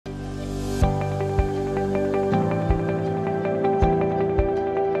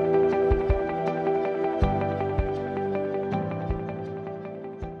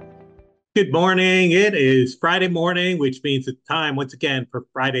Good morning. It is Friday morning, which means it's time once again for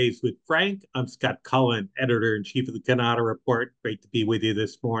Fridays with Frank. I'm Scott Cullen, editor in chief of the Cannata Report. Great to be with you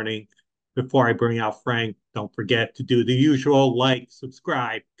this morning. Before I bring out Frank, don't forget to do the usual like,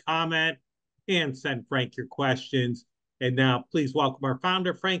 subscribe, comment, and send Frank your questions. And now please welcome our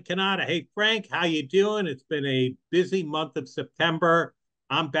founder, Frank Cannata. Hey, Frank, how you doing? It's been a busy month of September.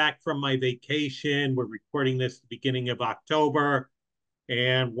 I'm back from my vacation. We're recording this at the beginning of October.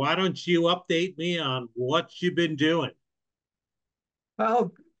 And why don't you update me on what you've been doing?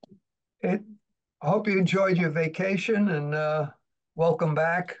 Well, it, I hope you enjoyed your vacation and welcome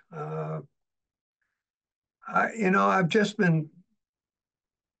back. I've just been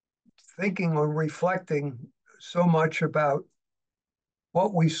thinking or reflecting so much about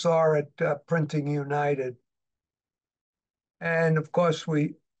what we saw at Printing United, and of course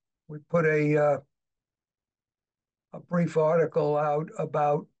we put a brief article out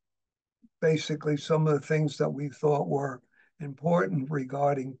about basically some of the things that we thought were important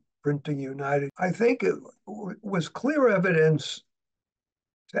regarding Printing United. I think it was clear evidence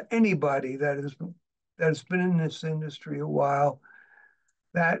to anybody that has been in this industry a while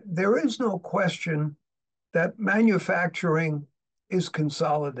that there is no question that manufacturing is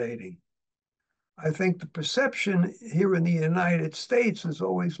consolidating. I think the perception here in the United States has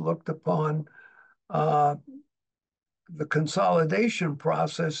always looked upon uh, the consolidation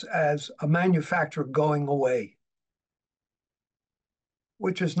process as a manufacturer going away,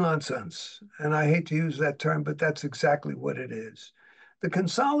 which is nonsense. And I hate to use that term, but that's exactly what it is. The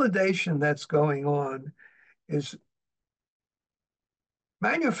consolidation that's going on is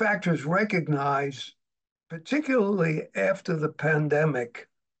manufacturers recognize, particularly after the pandemic,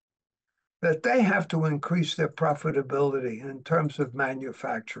 that they have to increase their profitability in terms of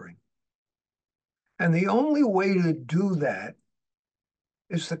manufacturing. And the only way to do that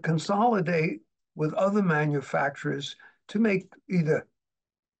is to consolidate with other manufacturers to make either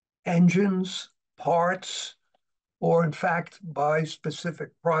engines, parts, or in fact, buy specific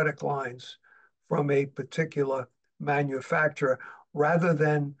product lines from a particular manufacturer rather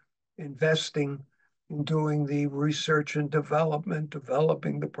than investing in doing the research and development,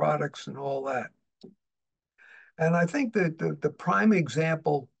 developing the products and all that. And I think that the prime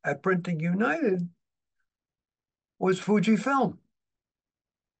example at Printing United was Fujifilm.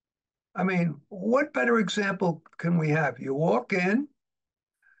 I mean, what better example can we have? You walk in,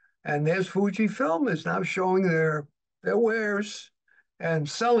 and there's Fujifilm is now showing their wares and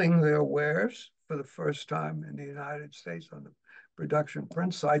selling their wares for the first time in the United States on the production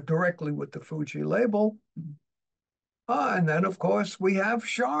print side directly with the Fuji label. And then, of course, we have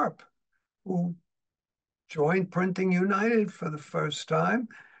Sharp, who joined Printing United for the first time,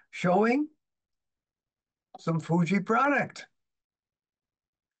 showing some Fuji product.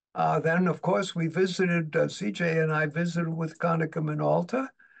 Then, of course, we visited, CJ and I visited with Konica Minolta.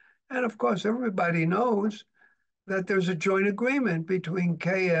 And of course, everybody knows that there's a joint agreement between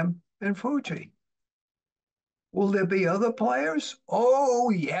KM and Fuji. Will there be other players?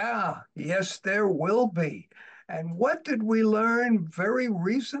 Oh, yeah. Yes, there will be. And what did we learn very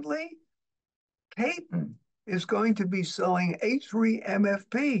recently? Caton is going to be selling A3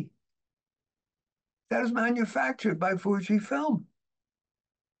 MFP. That is manufactured by Fujifilm.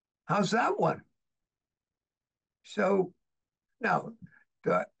 How's that one? So now,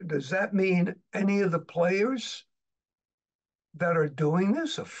 does that mean any of the players that are doing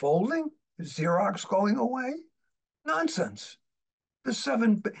this are folding? Is Xerox going away? Nonsense. The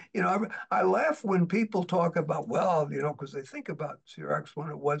seven, I laugh when people talk about, well, because they think about Xerox when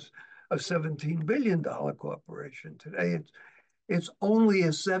it was a $17 billion corporation. Today, it's only a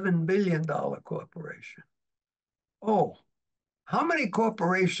 $7 billion corporation. Oh, how many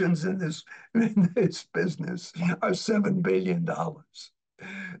corporations in this business are $7 billion?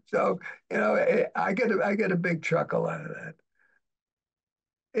 So, I get a big chuckle out of that.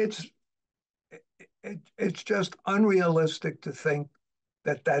 It's it's just unrealistic to think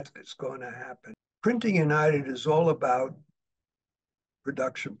that that is going to happen. Printing United is all about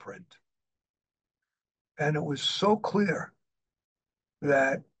production print. And it was so clear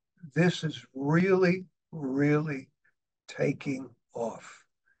that this is really, really taking off.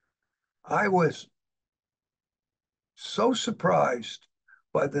 I was so surprised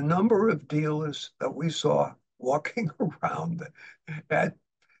by the number of dealers that we saw walking around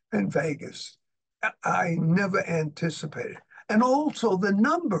in Vegas. I never anticipated. And also the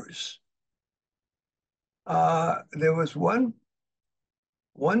numbers. There was one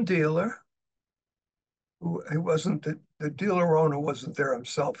dealer who he wasn't the dealer owner wasn't there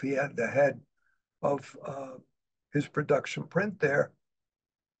himself. He had the head of his production print there.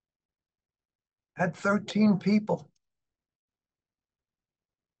 had 13 people.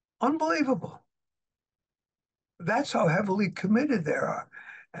 Unbelievable. That's how heavily committed they are.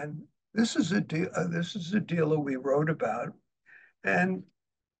 And this is a dealer we wrote about, and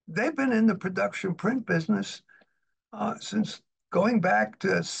they've been in the production print business since going back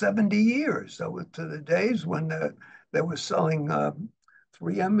to 70 years. So to the days when they were selling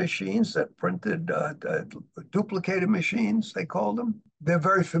 3M machines that printed duplicated machines, they called them. They're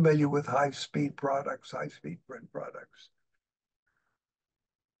very familiar with high-speed products, high-speed print products.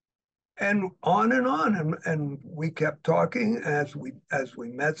 And on and on. And we kept talking as we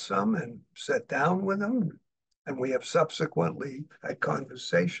met some and sat down with them. And we have subsequently had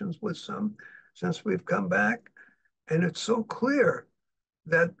conversations with some since we've come back. And it's so clear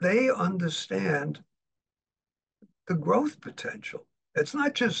that they understand the growth potential. It's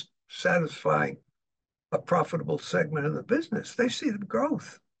not just satisfying a profitable segment of the business, they see the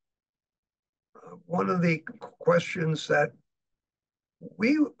growth. One of the questions that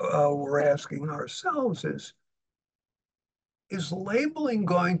we were asking ourselves is labeling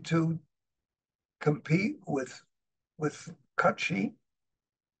going to compete with cut sheet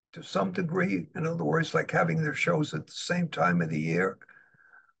to some degree? In other words, like having their shows at the same time of the year,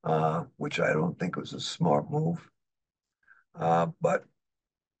 which I don't think was a smart move. But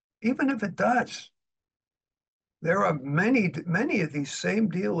even if it does, there are many of these same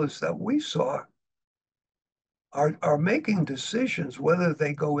dealers that we saw are making decisions whether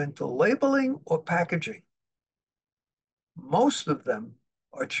they go into labeling or packaging. Most of them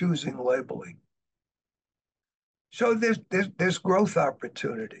are choosing labeling. So there's growth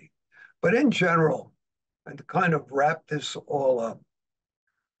opportunity. But in general, and to kind of wrap this all up,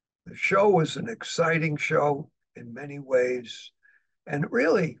 the show was an exciting show in many ways. And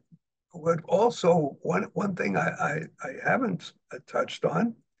really, what also one thing I haven't touched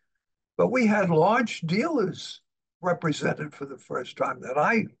on, but we had large dealers represented for the first time that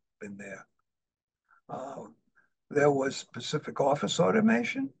I've been there. Uh, there was Pacific Office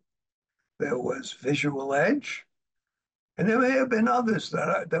Automation, there was Visual Edge, and there may have been others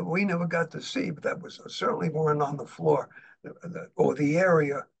that we never got to see, but that was certainly weren't on the floor or the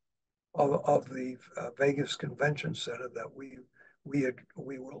area of the Vegas Convention Center that we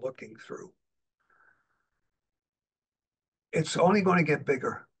were looking through. It's only going to get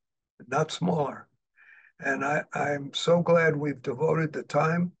bigger, not smaller. And I'm so glad we've devoted the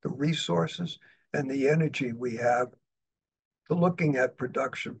time, the resources, and the energy we have to looking at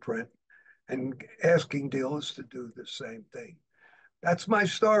production print and asking dealers to do the same thing. That's my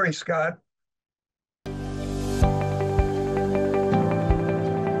story, Scott.